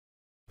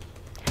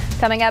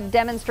Coming up,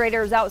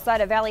 demonstrators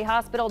outside of Valley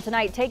Hospital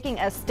tonight taking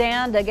a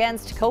stand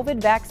against COVID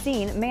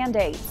vaccine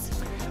mandates.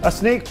 A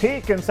sneak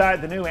peek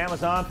inside the new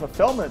Amazon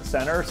Fulfillment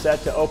Center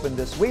set to open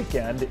this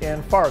weekend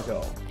in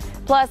Fargo.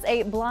 Plus,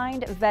 a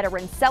blind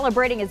veteran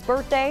celebrating his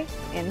birthday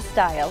in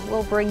style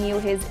will bring you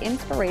his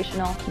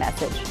inspirational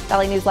message.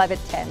 Valley News Live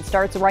at 10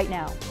 starts right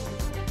now.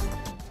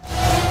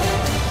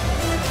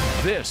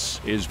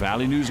 This is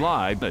Valley News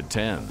Live at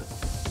 10.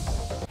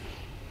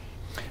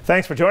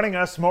 Thanks for joining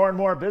us. More and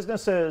more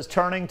businesses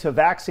turning to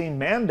vaccine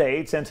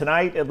mandates, and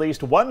tonight at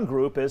least one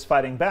group is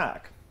fighting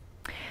back.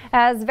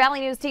 As Valley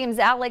News Team's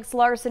Alex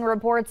Larson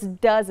reports,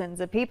 dozens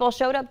of people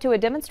showed up to a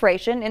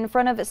demonstration in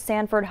front of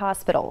Sanford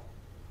Hospital.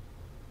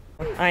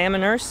 I am a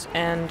nurse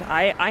and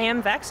I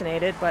am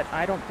vaccinated, but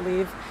I don't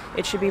believe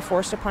it should be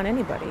forced upon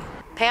anybody.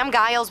 Pam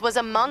Giles was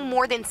among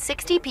more than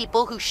 60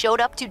 people who showed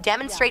up to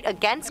demonstrate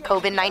against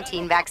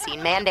COVID-19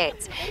 vaccine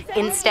mandates,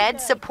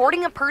 instead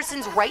supporting a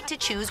person's right to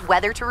choose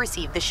whether to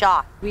receive the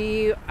shot.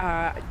 We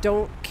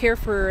don't care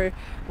for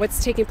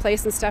what's taking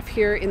place and stuff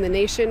here in the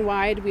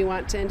nationwide. We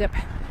want to end up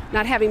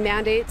not having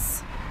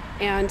mandates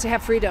and to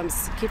have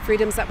freedoms, keep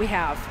freedoms that we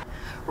have.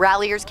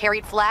 Ralliers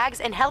carried flags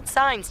and held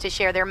signs to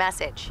share their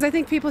message. I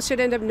think people should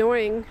end up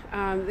knowing,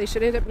 they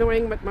should end up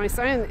knowing what my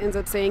sign ends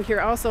up saying here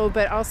also,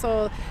 but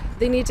also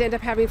they need to end up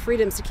having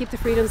freedoms to keep the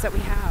freedoms that we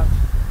have.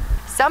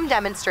 Some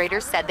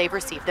demonstrators said they've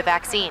received the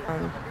vaccine.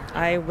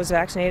 I was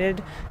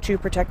vaccinated to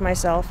protect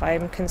myself.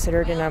 I'm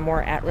considered in a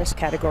more at-risk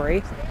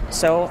category,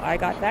 so I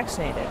got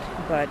vaccinated,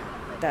 but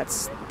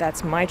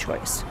that's my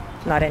choice,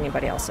 not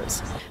anybody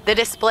else's. The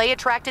display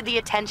attracted the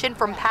attention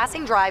from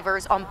passing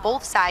drivers on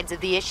both sides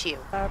of the issue.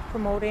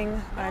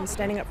 Promoting and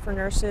standing up for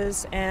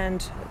nurses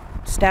and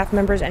staff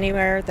members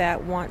anywhere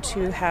that want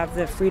to have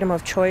the freedom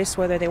of choice,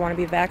 whether they want to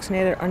be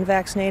vaccinated or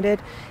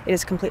unvaccinated. It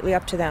is completely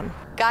up to them.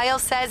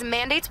 Giles says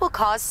mandates will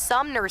cause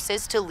some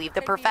nurses to leave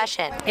the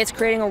profession. It's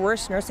creating a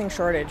worse nursing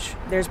shortage.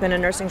 There's been a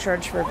nursing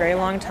shortage for a very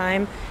long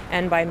time,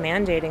 and by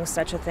mandating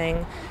such a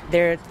thing,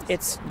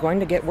 it's going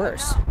to get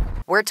worse.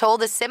 We're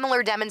told a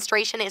similar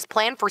demonstration is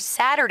planned for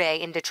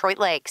Saturday in Detroit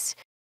Lakes.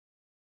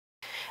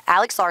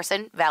 Alex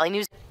Larson, Valley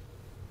News.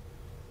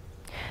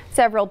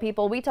 Several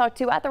people we talked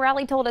to at the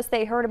rally told us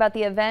they heard about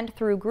the event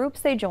through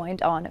groups they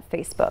joined on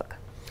Facebook.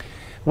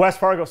 West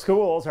Fargo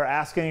schools are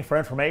asking for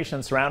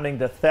information surrounding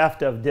the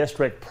theft of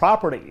district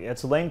property.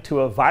 It's linked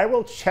to a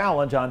viral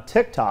challenge on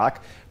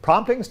TikTok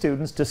prompting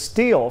students to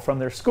steal from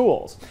their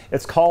schools.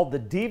 It's called the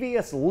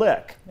Devious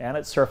Lick, and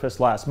it surfaced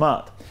last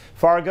month.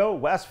 Fargo,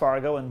 West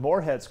Fargo, and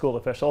Moorhead school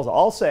officials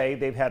all say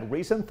they've had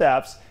recent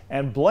thefts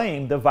and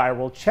blame the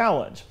viral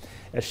challenge.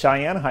 At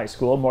Cheyenne High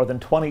School, more than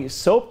 20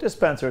 soap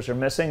dispensers are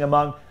missing,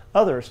 among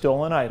other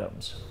stolen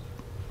items.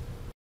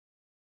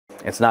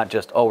 It's not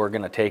just, oh, we're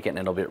going to take it and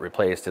it'll get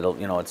replaced.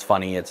 It's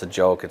funny, it's a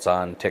joke, it's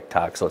on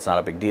TikTok, so it's not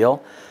a big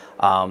deal.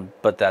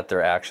 But that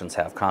their actions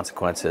have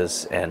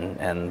consequences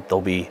and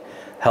they'll be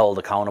held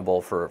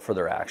accountable for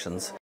their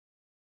actions.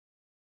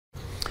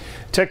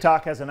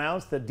 TikTok has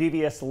announced the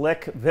Devious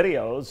Lick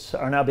videos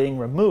are now being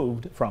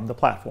removed from the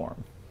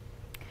platform.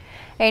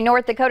 A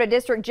North Dakota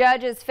district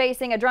judge is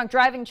facing a drunk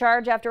driving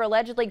charge after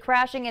allegedly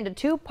crashing into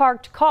two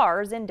parked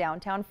cars in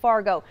downtown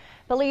Fargo.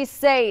 Police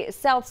say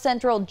South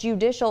Central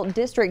Judicial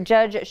District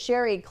Judge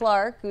Sherry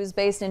Clark, who's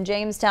based in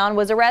Jamestown,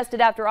 was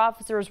arrested after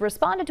officers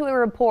responded to a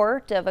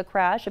report of a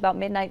crash about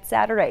midnight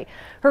Saturday.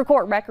 Her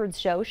court records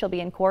show she'll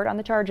be in court on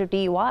the charge of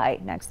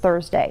DUI next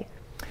Thursday.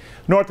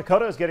 North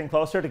Dakota is getting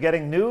closer to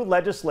getting new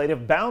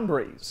legislative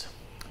boundaries.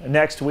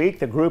 Next week,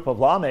 the group of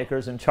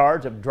lawmakers in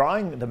charge of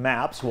drawing the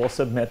maps will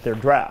submit their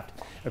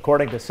draft.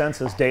 According to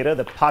census data,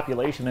 the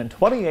population in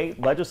 28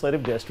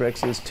 legislative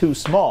districts is too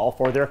small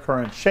for their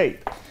current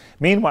shape.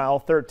 Meanwhile,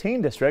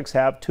 13 districts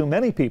have too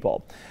many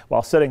people.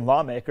 While sitting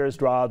lawmakers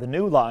draw the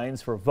new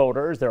lines for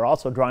voters, they're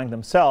also drawing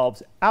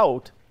themselves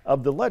out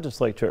of the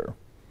legislature.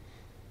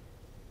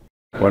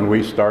 When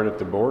we start at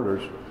the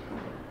borders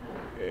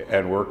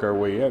and work our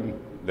way in,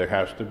 there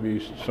has to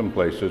be some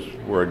places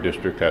where a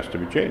district has to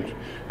be changed,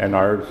 and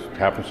ours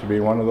happens to be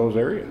one of those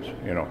areas.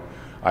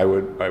 I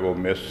will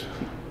miss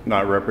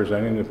not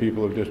representing the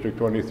people of District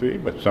 23,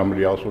 but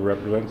somebody else will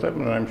represent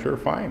them, and I'm sure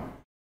fine.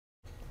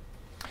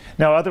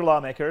 Now, other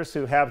lawmakers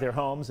who have their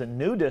homes in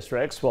new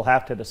districts will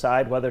have to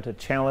decide whether to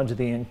challenge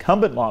the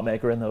incumbent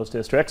lawmaker in those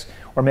districts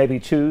or maybe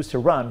choose to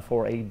run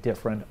for a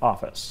different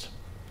office.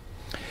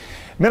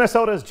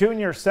 Minnesota's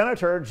junior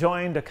senator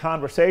joined a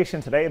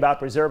conversation today about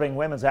preserving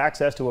women's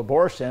access to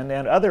abortion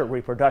and other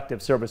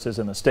reproductive services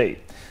in the state.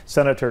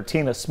 Senator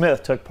Tina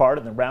Smith took part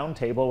in the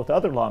roundtable with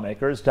other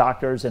lawmakers,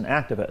 doctors, and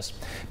activists.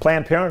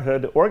 Planned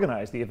Parenthood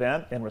organized the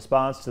event in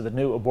response to the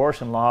new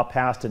abortion law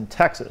passed in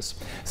Texas.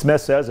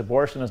 Smith says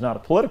abortion is not a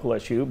political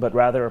issue, but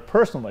rather a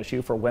personal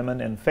issue for women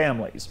and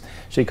families.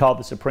 She called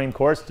the Supreme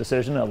Court's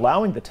decision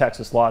allowing the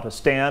Texas law to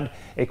stand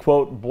a,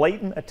 quote,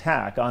 blatant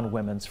attack on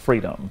women's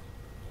freedom.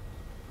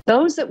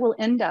 Those that will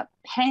end up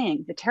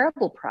paying the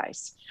terrible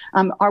price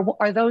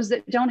are those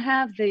that don't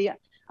have the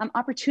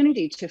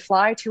opportunity to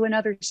fly to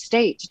another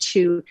state,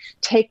 to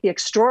take the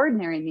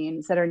extraordinary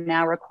means that are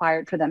now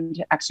required for them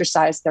to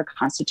exercise their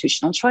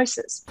constitutional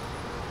choices.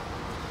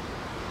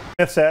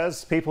 Smith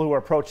says people who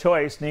are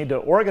pro-choice need to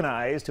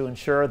organize to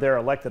ensure their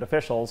elected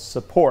officials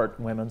support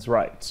women's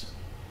rights.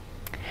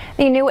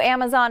 The new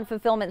Amazon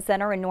Fulfillment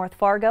Center in North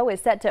Fargo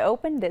is set to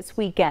open this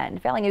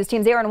weekend. Valley News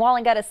Team's Aaron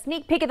Walling got a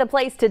sneak peek of the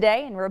place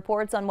today and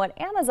reports on what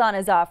Amazon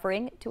is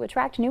offering to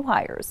attract new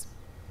hires.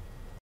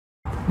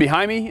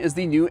 Behind me is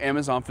the new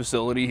Amazon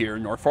facility here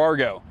in North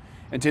Fargo,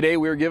 and today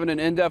we are given an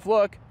in-depth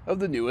look of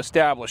the new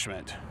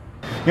establishment.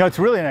 You know, it's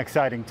really an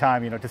exciting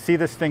time, to see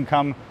this thing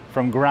come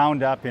from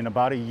ground up in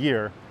about a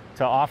year,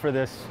 to offer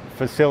this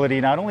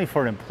facility not only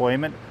for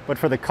employment, but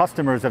for the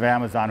customers of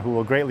Amazon who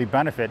will greatly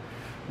benefit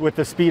with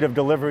the speed of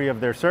delivery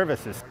of their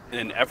services. In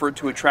an effort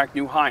to attract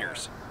new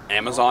hires,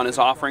 Amazon is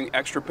offering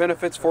extra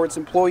benefits for its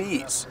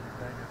employees,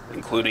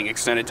 including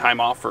extended time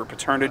off for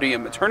paternity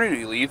and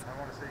maternity leave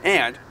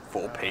and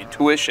full paid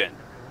tuition.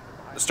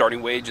 The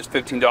starting wage is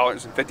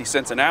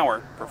 $15.50 an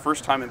hour for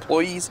first-time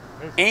employees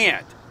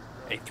and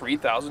a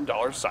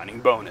 $3,000 signing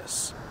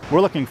bonus.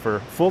 We're looking for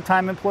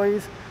full-time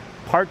employees,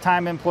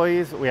 part-time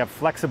employees. We have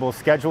flexible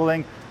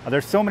scheduling.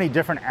 There's so many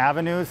different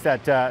avenues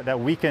that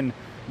we can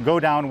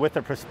go down with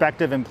a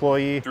prospective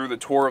employee. Through the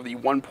tour of the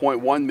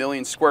 1.1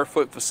 million square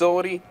foot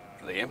facility,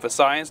 they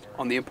emphasized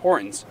on the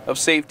importance of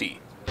safety.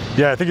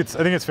 Yeah, I think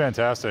it's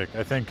fantastic.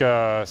 I think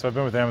so. I've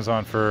been with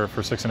Amazon for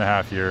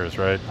 6.5 years,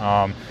 right?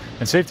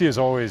 And safety has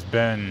always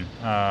been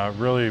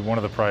really one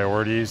of the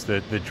priorities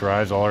that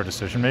drives all our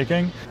decision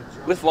making.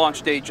 With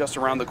launch day just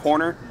around the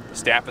corner, the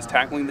staff is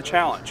tackling the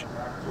challenge,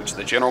 which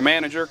the general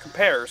manager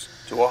compares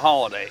to a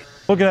holiday.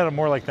 Looking at it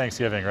more like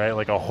Thanksgiving, right?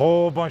 Like a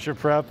whole bunch of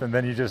prep, and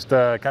then you just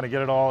kind of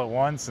get it all at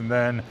once, and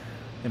then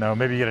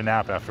maybe you get a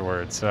nap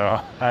afterwards.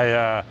 So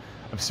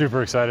I'm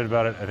super excited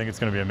about it. I think it's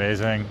going to be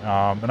amazing,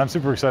 and I'm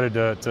super excited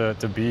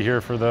to be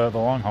here for the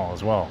long haul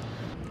as well.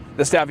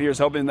 The staff here is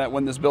hoping that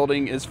when this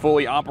building is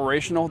fully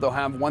operational, they'll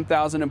have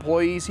 1,000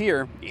 employees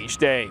here each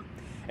day.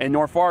 In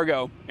North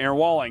Fargo, Aaron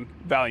Walling,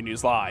 Valley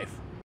News Live.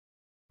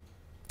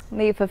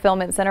 The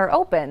fulfillment center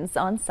opens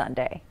on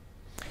Sunday.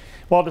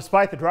 Well,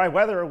 despite the dry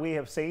weather we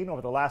have seen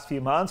over the last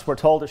few months, we're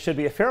told it should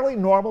be a fairly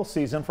normal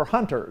season for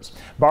hunters.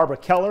 Barbara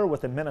Keller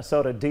with the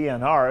Minnesota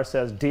DNR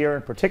says deer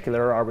in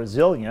particular are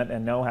resilient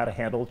and know how to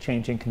handle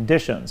changing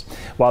conditions.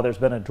 While there's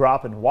been a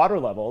drop in water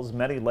levels,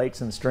 many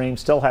lakes and streams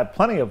still have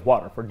plenty of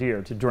water for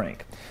deer to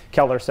drink.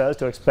 Keller says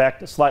to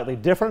expect slightly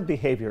different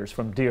behaviors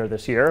from deer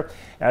this year,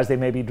 as they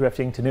may be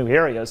drifting to new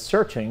areas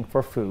searching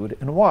for food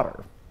and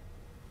water.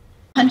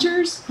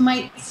 Hunters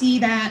might see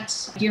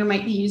that deer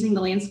might be using the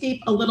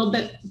landscape a little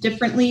bit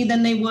differently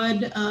than they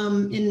would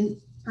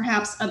in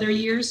perhaps other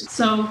years.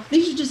 So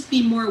they should just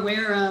be more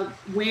aware of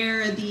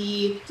where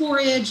the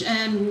forage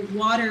and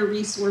water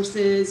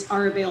resources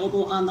are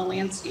available on the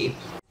landscape.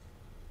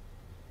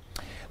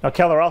 Now,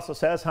 Keller also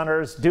says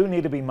hunters do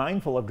need to be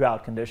mindful of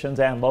drought conditions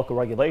and local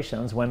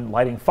regulations when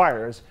lighting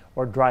fires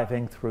or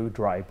driving through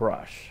dry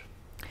brush.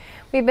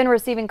 We've been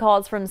receiving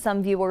calls from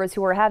some viewers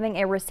who are having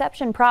a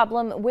reception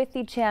problem with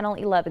the Channel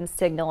 11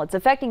 signal. It's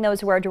affecting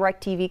those who are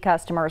DirecTV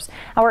customers.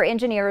 Our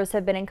engineers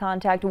have been in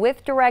contact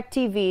with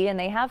DirecTV and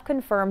they have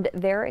confirmed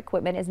their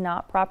equipment is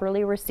not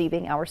properly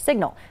receiving our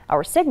signal.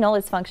 Our signal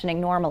is functioning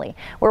normally.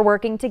 We're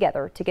working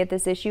together to get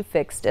this issue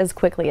fixed as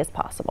quickly as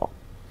possible.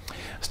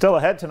 Still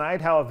ahead tonight,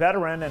 how a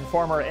veteran and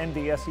former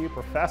NDSU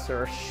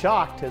professor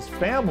shocked his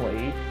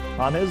family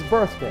on his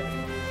birthday.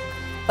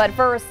 But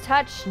first,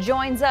 Touch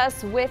joins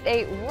us with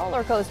a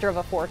roller coaster of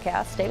a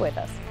forecast. Stay with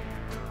us.